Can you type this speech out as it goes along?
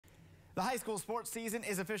The high school sports season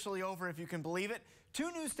is officially over, if you can believe it.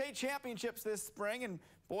 2 new state championships this spring in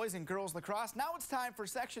boys and girls lacrosse. Now it's time for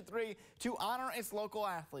Section 3 to honor its local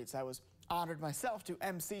athletes. I was honored myself to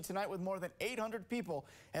MC tonight with more than 800 people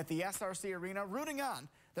at the SRC Arena rooting on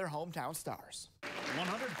their hometown stars.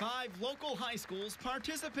 105 local high schools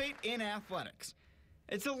participate in athletics.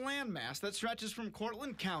 It's a landmass that stretches from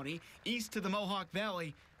Cortland County east to the Mohawk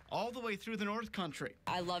Valley, all the way through the North Country.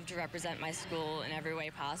 I love to represent my school in every way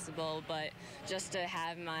possible, but just to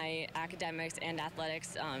have my academics and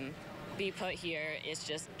athletics be put here is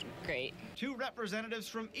just great. 2 representatives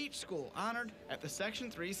from each school honored at the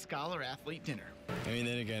Section 3 Scholar Athlete Dinner. I mean,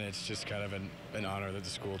 then again, it's just kind of an honor that the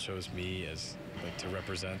school chose me as to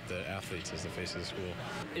represent the athletes as the face of the school.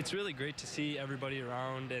 It's really great to see everybody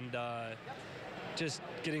around and just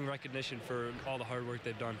getting recognition for all the hard work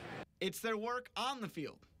they've done. It's their work on the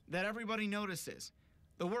field that everybody notices.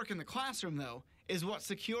 The work in the classroom, though, is what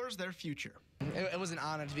secures their future. It was an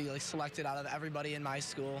honor to be selected out of everybody in my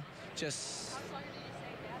school. Just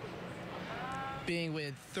being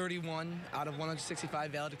with 31 out of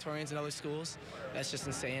 165 valedictorians in other schools, that's just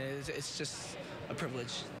insane. It's just a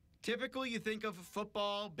privilege. Typically, you think of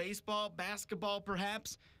football, baseball, basketball,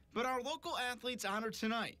 perhaps, but our local athletes honored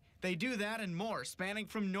tonight. They do that and more, spanning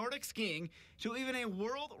from Nordic skiing to even a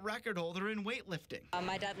world record holder in weightlifting.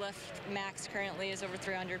 My deadlift max currently is over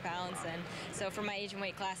 300 pounds, and so for my age and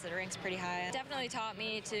weight class, it ranks pretty high. It definitely taught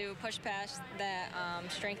me to push past that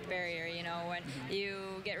strength barrier, you know, when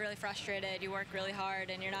you get really frustrated, you work really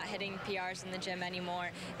hard, and you're not hitting PRs in the gym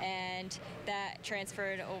anymore, and that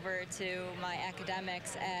transferred over to my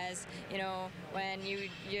academics as, you know, when you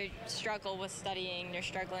struggle with studying, you're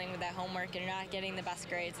struggling with that homework, and you're not getting the best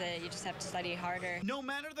grades, you just have to study harder. No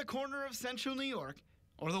matter the corner of Central New York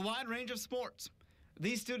or the wide range of sports,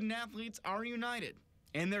 these student athletes are united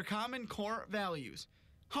in their common core values.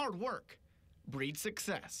 Hard work breeds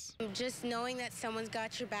success. Just knowing that someone's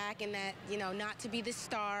got your back and that, you know, not to be the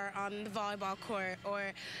star on the volleyball court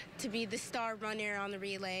or to be the star runner on the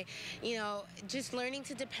relay, you know, just learning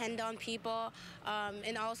to depend on people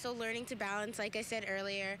and also learning to balance, like I said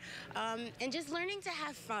earlier, and just learning to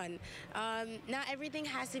have fun. Not everything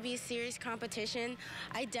has to be a serious competition.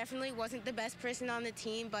 I definitely wasn't the best person on the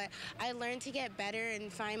team, but I learned to get better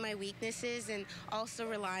and find my weaknesses and also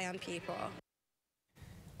rely on people.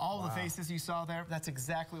 All the faces you saw there, that's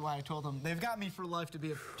exactly why I told them they've got me for life to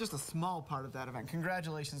be just a small part of that event.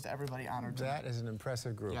 Congratulations to everybody honored tonight. That is an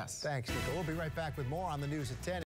impressive group. Yes. Thanks, Niko. We'll be right back with more on the news at 10.